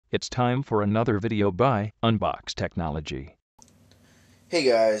It's time for another video by Unbox Technology. Hey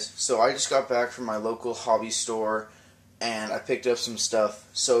guys, so I just got back from my local hobby store and I picked up some stuff.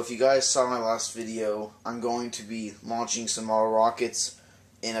 So if you guys saw my last video, I'm going to be launching some model rockets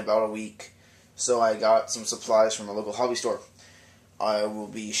in about a week. So I got some supplies from my local hobby store. I will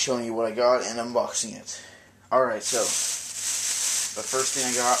be showing you what I got and unboxing it. Alright, so the first thing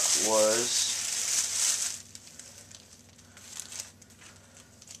I got was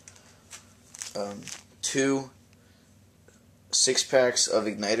two 6-packs of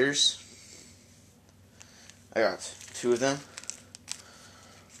igniters. I got 2 of them.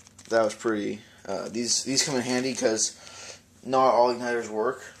 That was pretty. These come in handy because not all igniters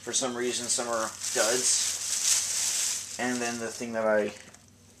work. For some reason, some are duds. And then the thing that I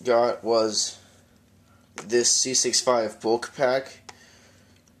got was this C65 bulk pack,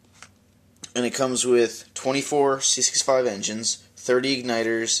 and it comes with 24 C65 engines, 30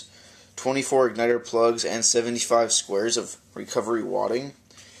 igniters, 24 igniter plugs, and 75 squares of recovery wadding.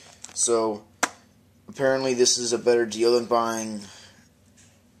 So apparently this is a better deal than buying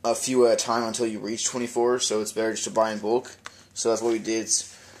a few at a time until you reach 24, so it's better just to buy in bulk. So that's what we did.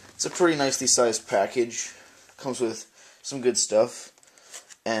 It's a pretty nicely sized package. Comes with some good stuff.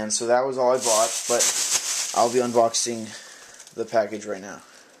 And so that was all I bought, but I'll be unboxing the package right now.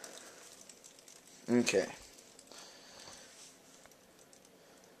 Okay.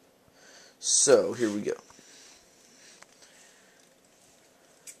 So here we go.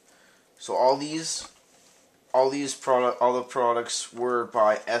 So all the products were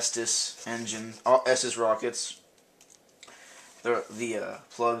by Estes rockets. The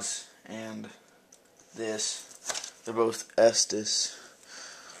plugs and this, they're both Estes.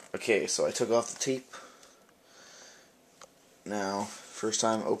 Okay, so I took off the tape. Now, first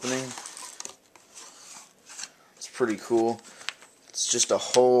time opening. It's pretty cool. It's just a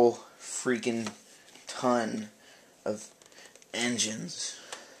whole freaking ton of engines.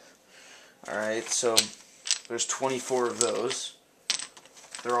 Alright, so there's 24 of those.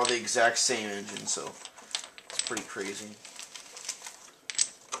 They're all the exact same engine, so it's pretty crazy.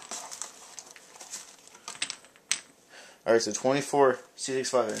 Alright, so 24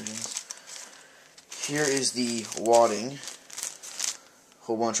 C65 engines. Here is the wadding.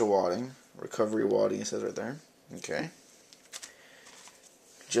 Whole bunch of wadding. Recovery wadding, it says right there. Okay.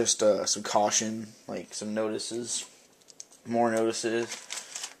 Just some caution, like some notices. More notices.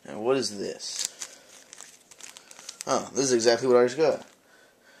 And what is this? Oh, this is exactly what I just got.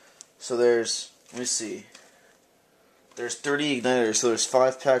 So there's, let me see. There's 30 igniters, so there's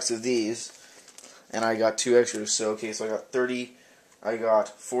 5 packs of these. And I got 2 extras, so okay, so I got 30, I got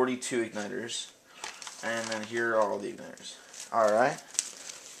 42 igniters. And then here are all the igniters. Alright.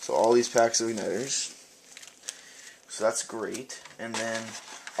 So all these packs of igniters. So that's great. And then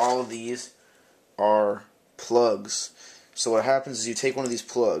all of these are plugs. So what happens is you take one of these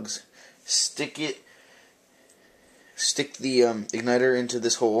plugs, stick the igniter into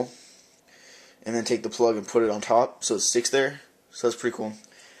this hole, and then take the plug and put it on top so it sticks there. So that's pretty cool.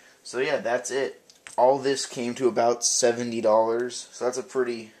 So yeah, that's it. All this came to about $70. So that's a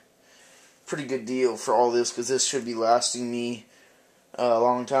pretty good deal for all this, because this should be lasting me a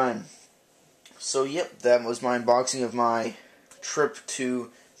long time. So yep, that was my unboxing of my trip to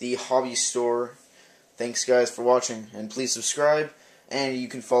the hobby store. Thanks guys for watching, and please subscribe, and you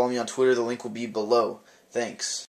can follow me on Twitter. The link will be below. Thanks.